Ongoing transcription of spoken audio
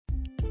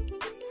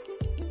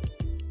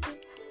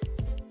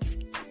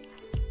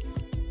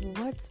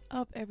What's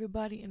up,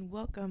 everybody, and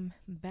welcome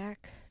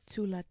back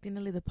to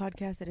Latinally, the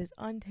podcast that is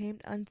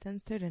untamed,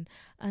 uncensored, and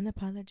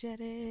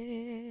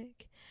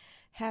unapologetic.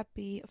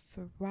 Happy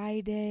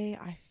Friday.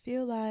 I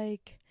feel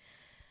like,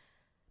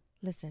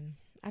 listen,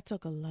 I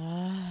talk a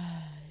lot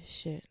of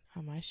shit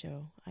on my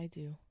show. I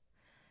do.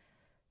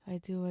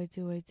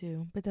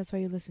 But that's why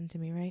you listen to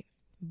me, right?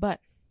 But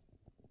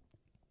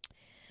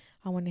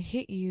I want to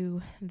hit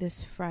you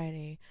this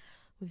Friday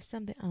with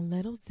something a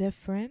little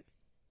different.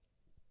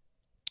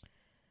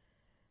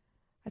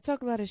 I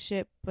talk a lot of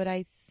shit, but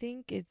I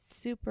think it's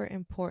super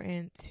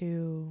important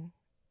to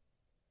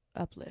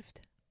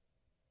uplift,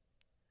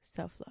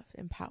 self-love,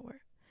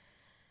 empower.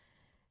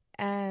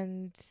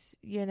 And,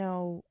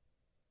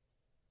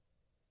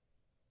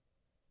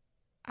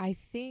 I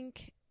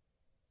think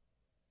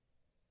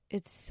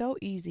it's so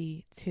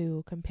easy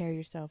to compare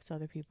yourself to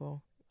other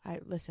people. I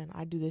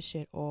do this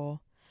shit I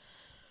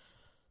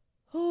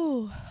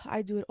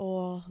do it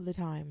all the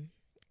time.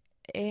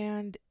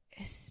 And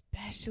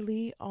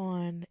especially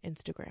on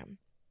Instagram.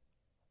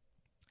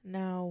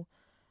 Now,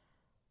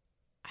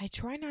 I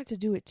try not to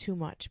do it too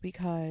much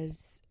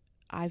because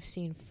I've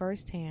seen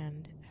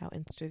firsthand how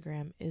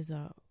Instagram is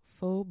a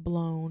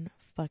full-blown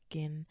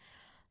fucking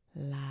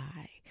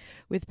lie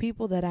with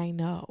people that I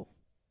know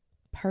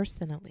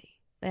personally.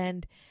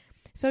 And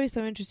it's always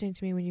so interesting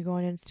to me when you go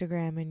on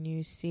Instagram and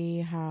you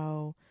see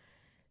how,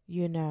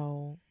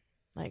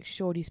 like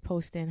Shorty's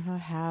posting her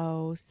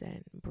house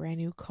and brand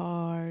new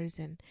cars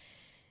and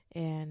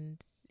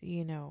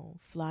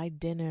fly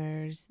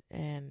dinners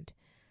and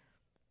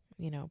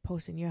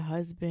posting your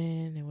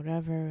husband and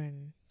whatever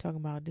and talking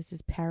about this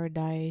is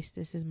paradise,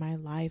 this is my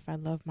life, I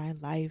love my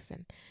life,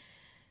 and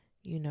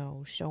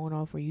showing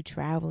off where you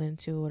traveling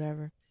to,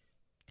 whatever,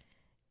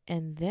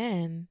 and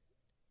then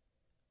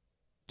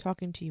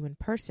talking to you in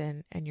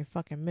person and you're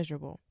fucking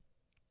miserable.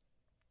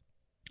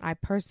 I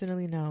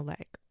personally know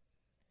like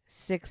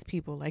 6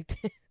 people like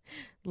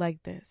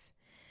this,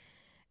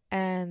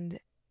 and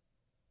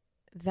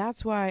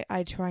that's why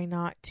I try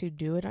not to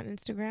do it on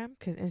Instagram,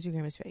 because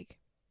Instagram is fake.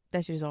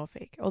 That shit is all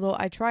fake. Although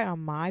I try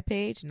on my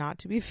page not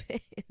to be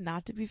fake,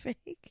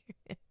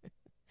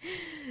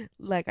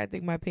 Like, I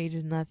think my page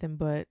is nothing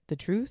but the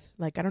truth.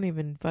 Like, I don't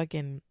even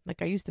fucking,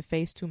 like, I used to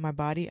Facetune my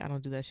body. I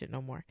don't do that shit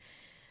no more.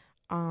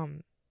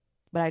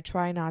 But I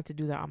try not to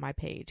do that on my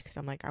page, because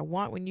I'm like, I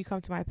want when you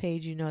come to my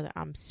page, you know that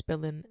I'm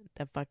spilling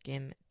the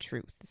fucking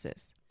truth,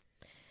 sis.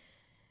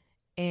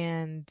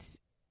 And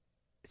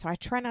so I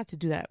try not to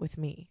do that with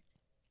me.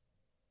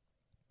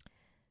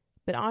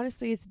 But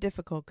honestly, it's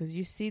difficult because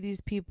you see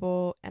these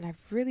people, and I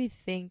really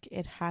think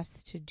it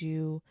has to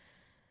do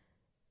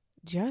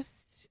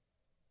just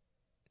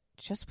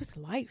with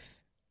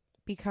life.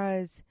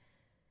 Because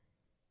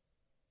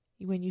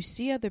when you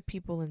see other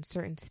people in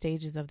certain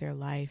stages of their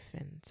life,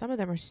 and some of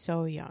them are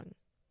so young,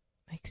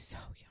 like so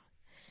young,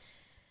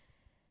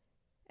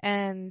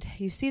 and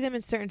you see them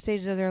in certain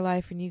stages of their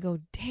life and you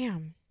go,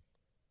 damn,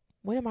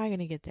 when am I going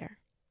to get there?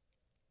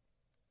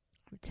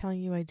 I'm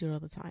telling you, I do it all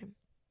the time.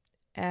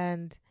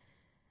 And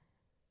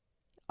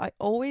I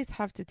always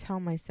have to tell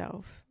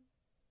myself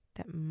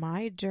that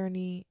my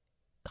journey,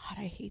 God,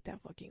 I hate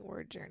that fucking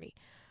word, journey.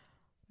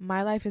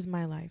 My life is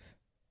my life.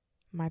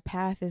 My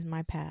path is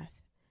my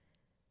path.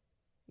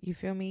 You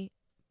feel me?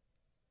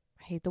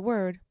 I hate the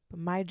word, but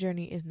my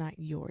journey is not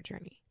your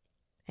journey.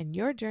 And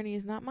your journey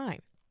is not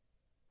mine.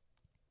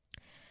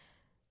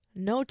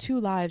 No 2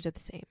 lives are the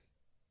same.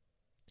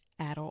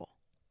 At all.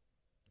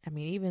 I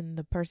mean, even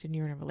the person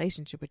you're in a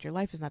relationship with, your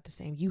life is not the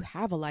same. You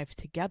have a life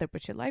together,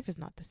 but your life is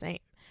not the same.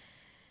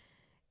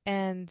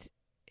 And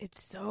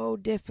it's so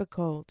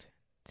difficult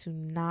to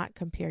not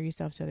compare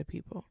yourself to other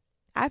people.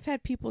 I've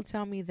had people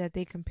tell me that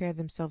they compare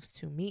themselves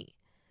to me.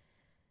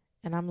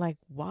 And I'm like,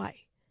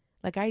 why?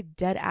 Like, I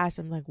dead ass,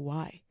 I'm like,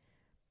 why?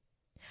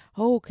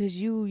 Oh, because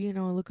you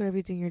look at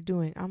everything you're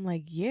doing. I'm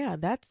like, yeah,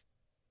 that's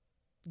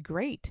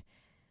great.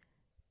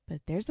 But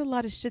there's a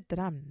lot of shit that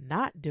I'm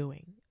not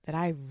doing that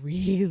I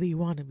really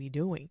want to be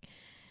doing.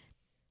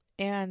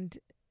 And,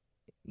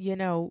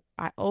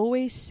 I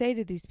always say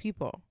to these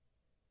people,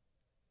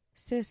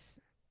 sis,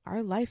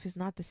 our life is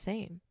not the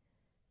same.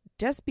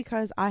 Just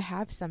because I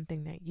have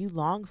something that you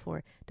long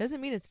for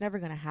doesn't mean it's never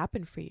going to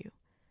happen for you.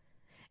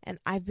 And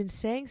I've been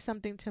saying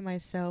something to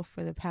myself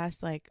for the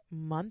past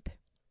month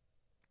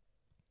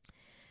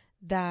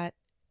that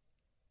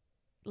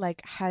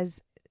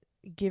has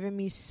given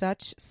me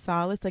such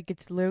solace. Like,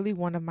 it's literally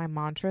one of my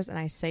mantras, and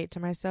I say it to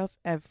myself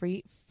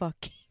every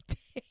fucking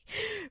day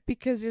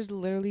because there's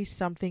literally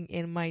something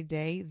in my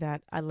day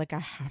that I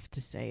have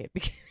to say it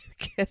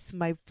because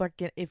my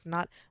fucking, if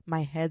not,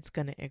 my head's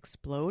gonna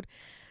explode.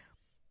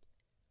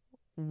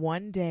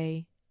 One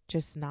day,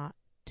 just not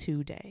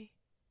today.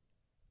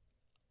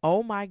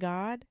 Oh my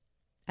God.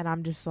 And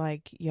I'm just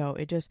like, yo,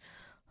 it just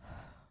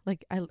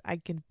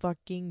I can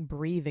fucking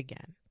breathe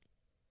again,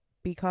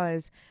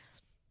 because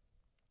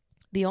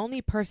the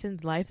only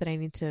person's life that I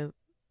need to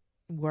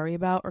worry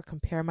about or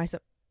compare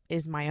myself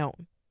is my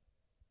own.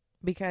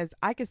 Because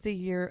I could sit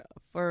here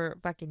for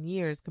fucking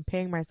years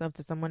comparing myself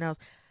to someone else.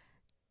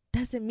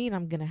 doesn't mean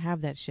I'm going to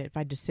have that shit if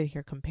I just sit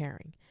here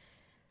comparing.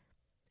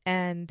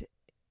 And,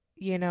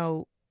 you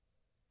know,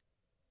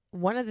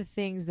 one of the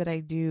things that I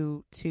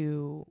do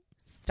to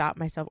stop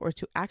myself, or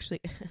to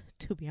actually,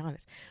 to be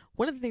honest,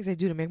 one of the things I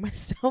do to make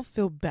myself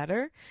feel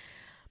better,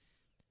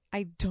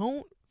 I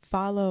don't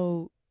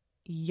follow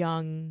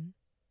young,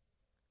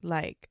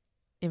 like,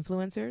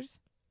 influencers.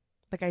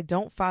 Like, I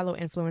don't follow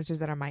influencers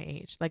that are my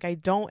age. Like, I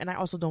don't, and I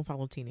also don't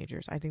follow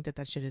teenagers. I think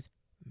that shit is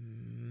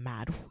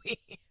mad weird.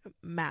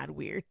 Mad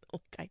weird.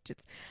 Like,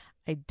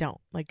 I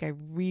don't. Like, I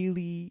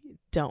really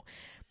don't.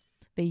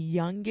 The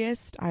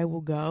youngest I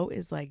will go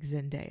is, like,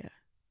 Zendaya.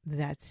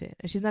 That's it.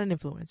 And she's not an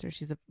influencer.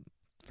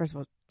 First of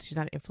all, she's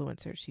not an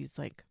influencer. She's,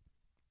 like,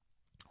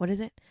 what is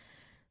it?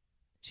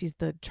 She's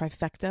the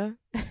trifecta.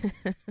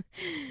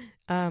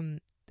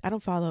 I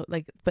don't follow,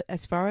 like, but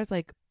as far as,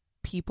 like,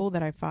 people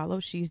that I follow,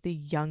 she's the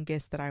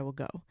youngest that I will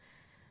go.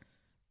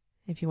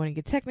 If you want to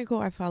get technical,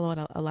 I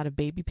follow a lot of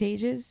baby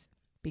pages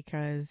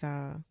because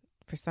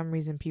for some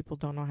reason people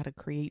don't know how to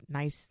create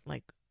nice,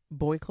 like,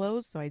 boy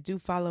clothes. So I do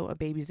follow a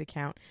baby's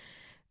account.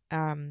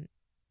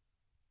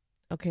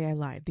 Okay, I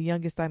lied. The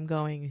youngest I'm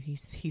going,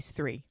 he's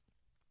 3.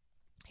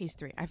 He's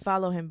 3. I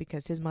follow him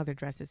because his mother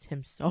dresses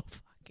him so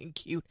fucking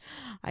cute.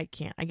 I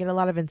can't. I get a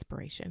lot of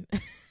inspiration.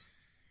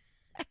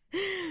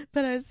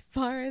 But as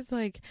far as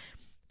like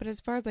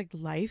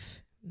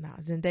life, nah,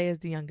 Zendaya is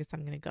the youngest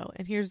I'm gonna go,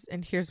 and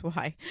here's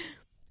why.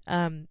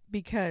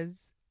 Because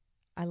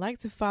I like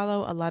to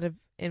follow a lot of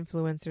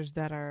influencers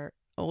that are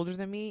older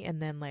than me,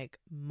 and then, like,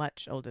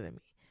 much older than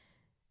me.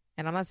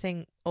 And I'm not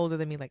saying older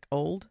than me like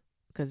old,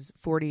 because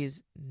 40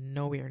 is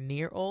nowhere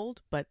near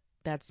old, but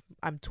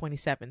I'm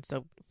 27,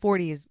 so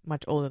 40 is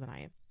much older than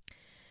I am.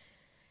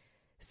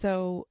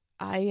 So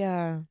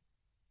I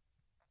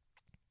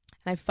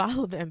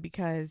follow them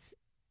because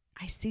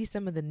I see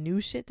some of the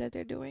new shit that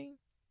they're doing,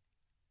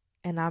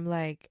 and I'm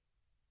like,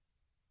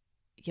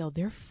 yo,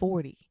 they're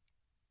 40,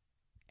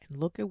 and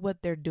look at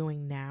what they're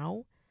doing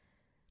now.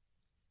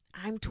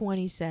 I'm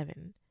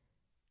 27.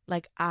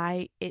 Like,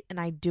 and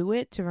I do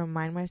it to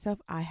remind myself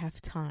I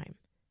have time.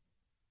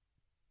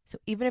 So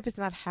even if it's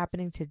not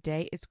happening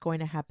today, it's going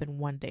to happen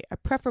one day.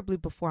 Preferably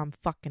before I'm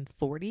fucking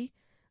 40.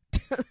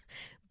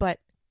 But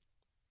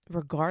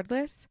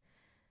regardless,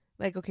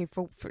 like, okay,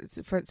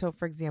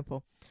 for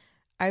example,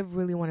 I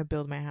really want to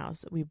build my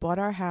house. We bought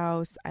our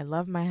house. I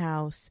love my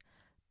house,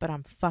 but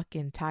I'm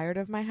fucking tired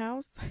of my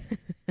house.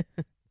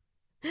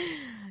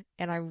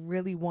 And I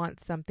really want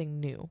something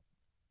new.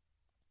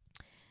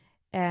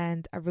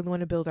 And I really want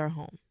to build our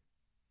home.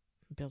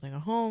 Building a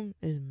home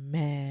is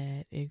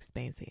mad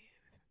expensive.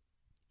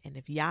 And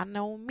if y'all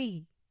know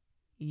me,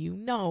 you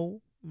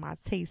know my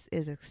taste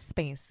is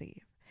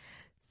expensive.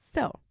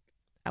 So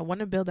I want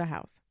to build a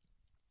house.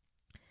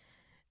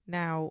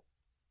 Now,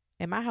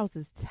 and my house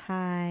is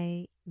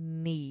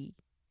tiny.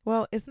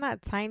 Well, it's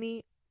not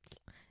tiny.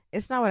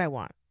 It's not what I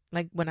want.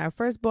 Like, when I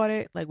first bought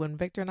it, like when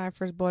Victor and I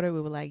first bought it, we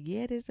were like,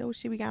 yeah, this old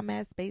shit, we got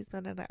mad space.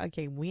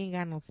 Okay, we ain't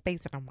got no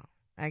space no more.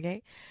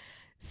 Okay?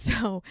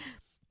 So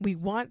we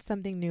want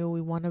something new.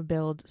 We want to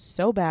build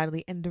so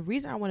badly. And the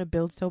reason I want to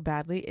build so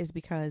badly is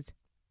because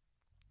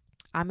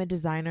I'm a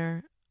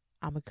designer.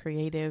 I'm a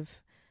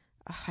creative.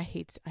 I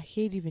hate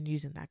even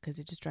using that because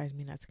it just drives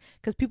me nuts.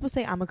 Because people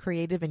say I'm a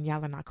creative and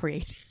y'all are not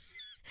creative.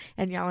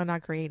 And y'all are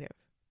not creative.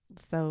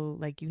 So,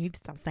 like, you need to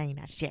stop saying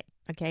that shit.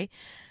 Okay?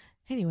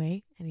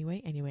 Anyway.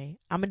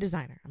 I'm a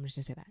designer. I'm just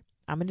going to say that.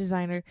 I'm a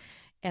designer.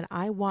 And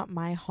I want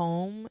my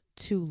home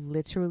to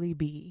literally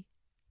be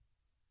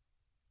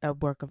a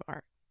work of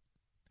art.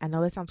 I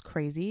know that sounds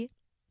crazy,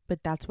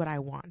 but that's what I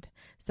want.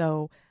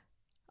 So,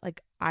 like,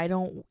 I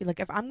don't,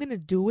 like, if I'm going to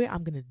do it,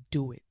 I'm going to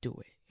do it.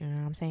 You know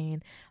what I'm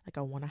saying? Like,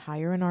 I want to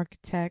hire an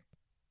architect,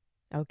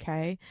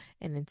 okay?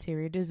 An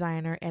interior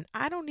designer. And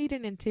I don't need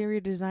an interior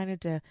designer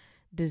to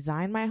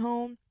design my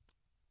home.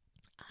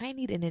 I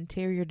need an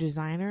interior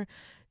designer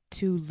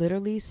to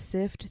literally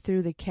sift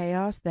through the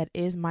chaos that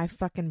is my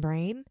fucking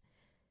brain,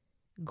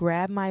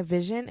 grab my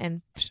vision,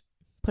 and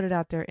put it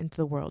out there into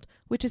the world,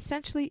 which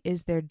essentially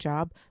is their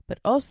job, but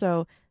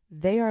also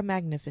they are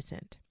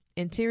magnificent.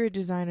 Interior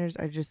designers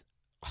are just,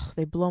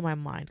 they blow my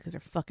mind because they're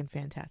fucking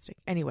fantastic.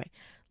 Anyway,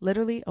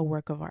 literally a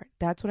work of art.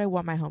 That's what I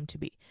want my home to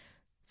be.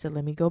 So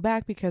let me go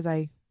back because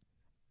I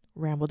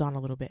rambled on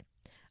a little bit.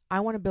 I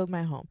want to build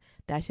my home.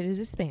 That shit is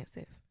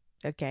expensive.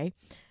 Okay?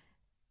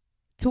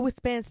 Too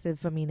expensive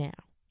for me now.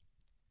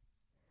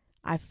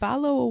 I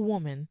follow a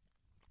woman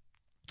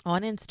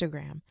on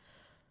Instagram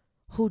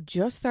who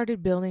just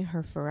started building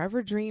her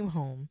forever dream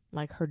home.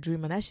 Like, her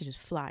dream, and that shit is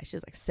fly.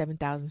 She's like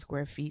 7,000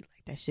 square feet.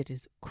 Like, that shit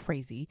is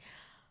crazy.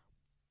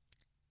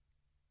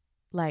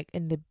 Like,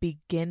 in the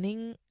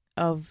beginning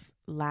of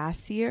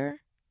last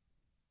year,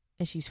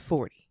 and she's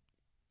 40.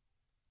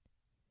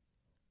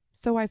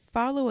 So I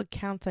follow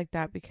accounts like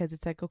that because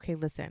it's like, okay,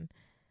 listen.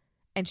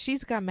 And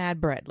she's got mad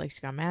bread. Like,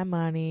 she got mad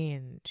money,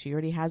 and she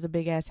already has a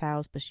big ass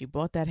house, but she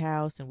bought that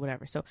house and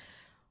whatever. So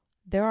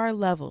there are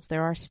levels,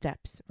 there are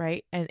steps,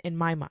 right? And in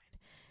my mind.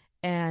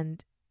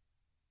 And,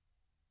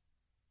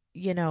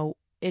 you know,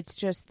 It's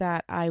just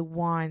that I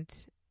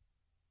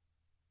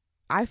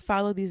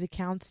follow these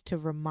accounts to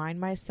remind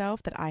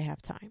myself that I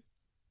have time.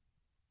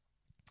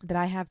 That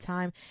I have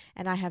time,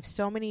 and I have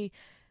so many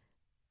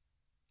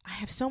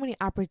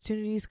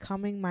opportunities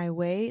coming my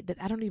way that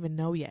I don't even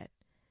know yet.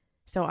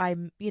 So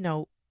and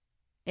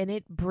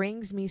it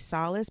brings me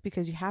solace,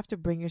 because you have to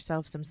bring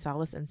yourself some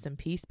solace and some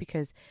peace,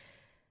 because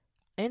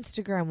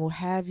Instagram will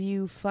have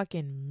you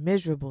fucking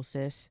miserable,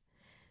 sis,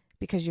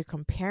 because you're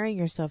comparing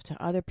yourself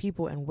to other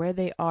people and where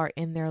they are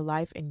in their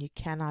life, and you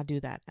cannot do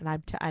that. And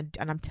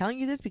I'm telling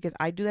you this because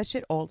I do that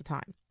shit all the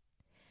time.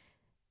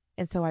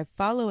 And so I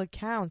follow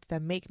accounts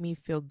that make me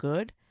feel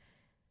good,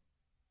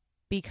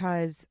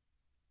 because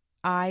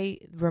I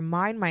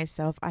remind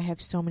myself I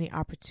have so many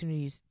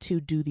opportunities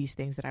to do these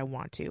things that I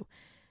want to.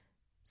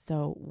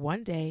 So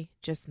one day,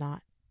 just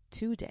not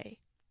today.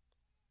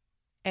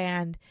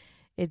 And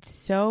it's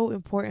so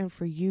important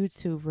for you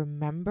to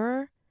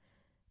remember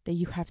that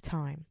you have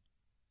time.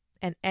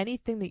 And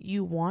anything that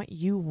you want,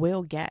 you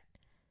will get.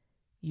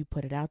 You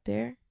put it out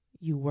there,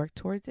 you work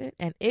towards it,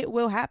 and it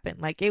will happen.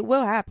 Like, it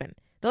will happen.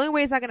 The only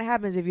way it's not going to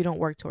happen is if you don't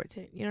work towards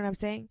it. You know what I'm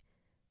saying?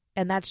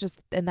 And that's just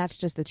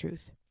the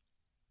truth.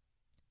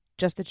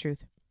 Just the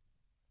truth.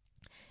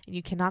 And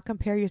you cannot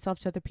compare yourself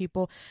to other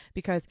people,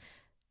 because,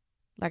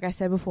 like I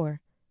said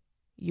before,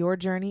 your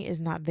journey is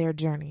not their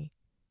journey.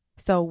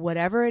 So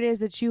whatever it is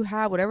that you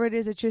have, whatever it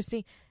is that you're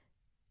seeing,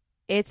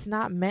 it's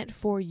not meant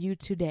for you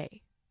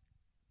today,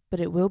 but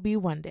it will be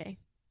one day.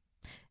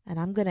 And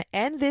I'm going to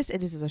end this.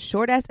 This is a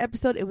short ass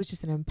episode. It was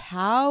just an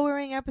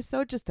empowering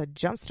episode, just to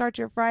jumpstart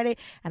your Friday.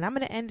 And I'm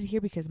going to end it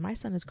here because my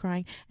son is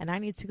crying and I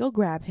need to go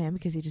grab him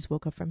because he just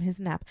woke up from his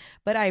nap.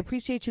 But I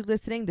appreciate you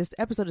listening. This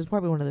episode is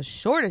probably one of the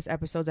shortest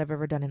episodes I've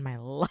ever done in my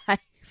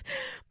life.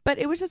 But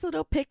it was just a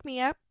little pick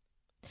me up,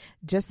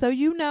 just so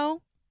you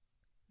know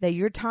that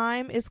your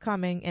time is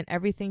coming and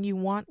everything you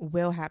want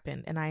will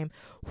happen. And I am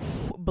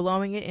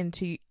blowing it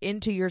into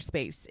your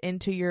space,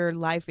 into your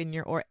life,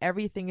 or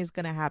everything is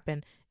going to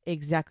happen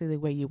exactly the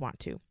way you want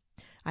to.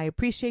 I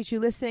appreciate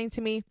you listening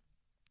to me,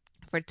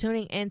 for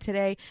tuning in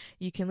today.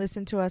 You can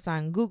listen to us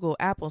on Google,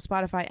 Apple,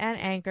 Spotify, and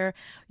Anchor.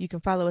 You can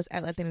follow us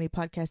at Latinely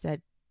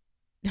Podcast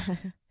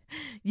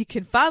You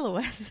can follow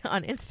us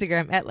on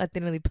Instagram at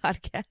Latinely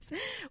Podcast,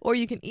 or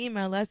you can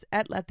email us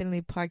at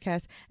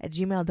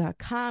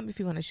latinelypodcast@gmail.com if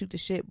you want to shoot the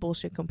shit,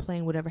 bullshit,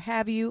 complain, whatever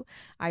have you.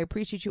 I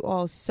appreciate you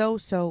all so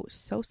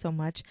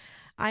much.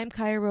 I'm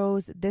Kaya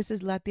Rose. This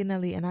is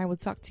Latinely, and I will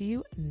talk to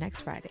you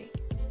next Friday.